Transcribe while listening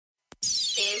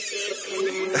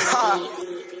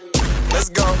Let's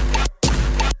go.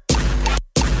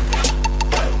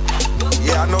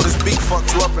 Yeah, I know this beat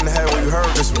fucked you up in the head when you heard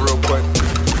this real quick.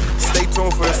 Stay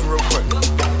tuned for this real quick.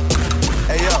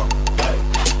 Hey yo,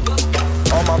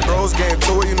 all my bros getting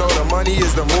to it, you know the money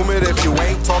is the movement. If you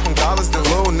ain't talking dollars, then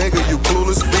little nigga, you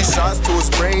clueless. Free shots to his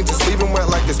brain, just leave him wet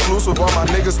like exclusive. All my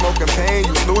niggas smoking pain,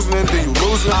 you snoozing and then you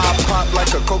losing. I pop like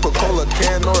a Coca-Cola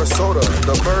can or a soda.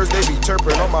 The birds, they be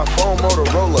chirping on my phone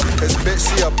Motorola. His bitch,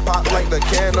 she a pop like the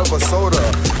can of a soda.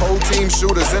 Whole team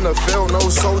shooters in the field, no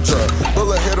soldier.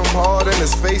 Bullet hit him hard in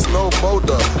his face, no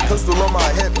boulder. Pistol on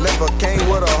my hip, never came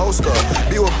with a holster.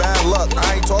 Be with bad luck,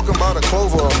 I ain't talking about a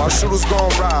Clover. My shooters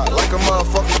gon' ride like a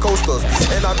motherfucking coasters.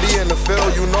 And I be in the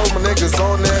field, you know my niggas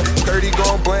on there. 30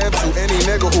 gon' blam to any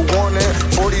nigga who want it.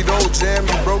 40 don't jam,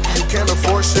 you broke, you can't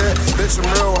afford shit. Bitch, I'm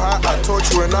real hot, I torch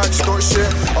you and I extort shit.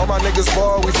 All my niggas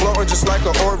ball, we floating just like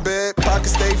an orbit.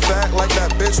 Pockets stay fat like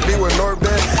that bitch be with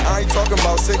Norbit. I ain't talking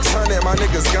about 600, my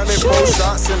niggas gunning. 4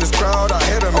 shots in this crowd, I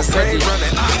hit him, it's rain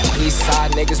running. East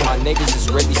side niggas, my niggas is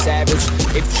really savage.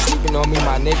 If you sleeping on me,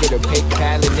 my nigga, the pig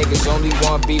palate. Niggas only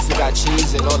want beef, we got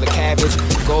cheese and all the cabbage.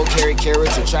 Gold carry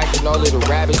carrots, attracting all little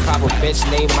rabbits. Pop a bitch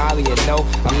named Molly and no,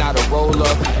 I'm not a roller.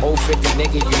 Old 50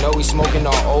 nigga, you know we smoking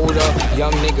all older.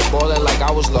 Young nigga ballin' like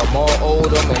I was Lamar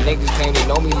Odom. And niggas claim they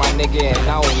know me, my nigga, and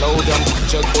I don't know them.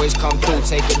 Jug boys come through,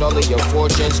 taking all of your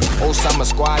fortunes. Old summer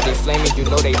squad, they flaming, you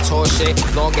know they tore shit.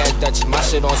 Long ass Dutchie, my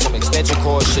shit on some extension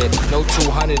cord shit. No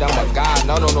 200, I'm a god,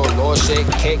 no lord shit.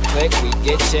 Kick, click, we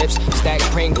get chips, stack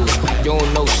Pringles. You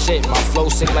don't know shit, my flow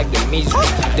sick like the measles.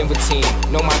 Denver team,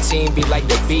 know my team be like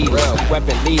the Beatles.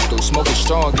 Weapon lethal, smoking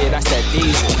strong, yeah, that's that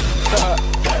diesel.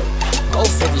 Old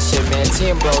 50 shit, man.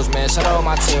 Team bros, man. Shout out all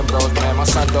my team bros, man. My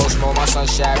son Dosmo, my son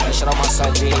Shabby. Shout out my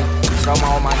son Dean. Shout out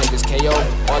all my niggas KO.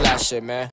 All that shit, man.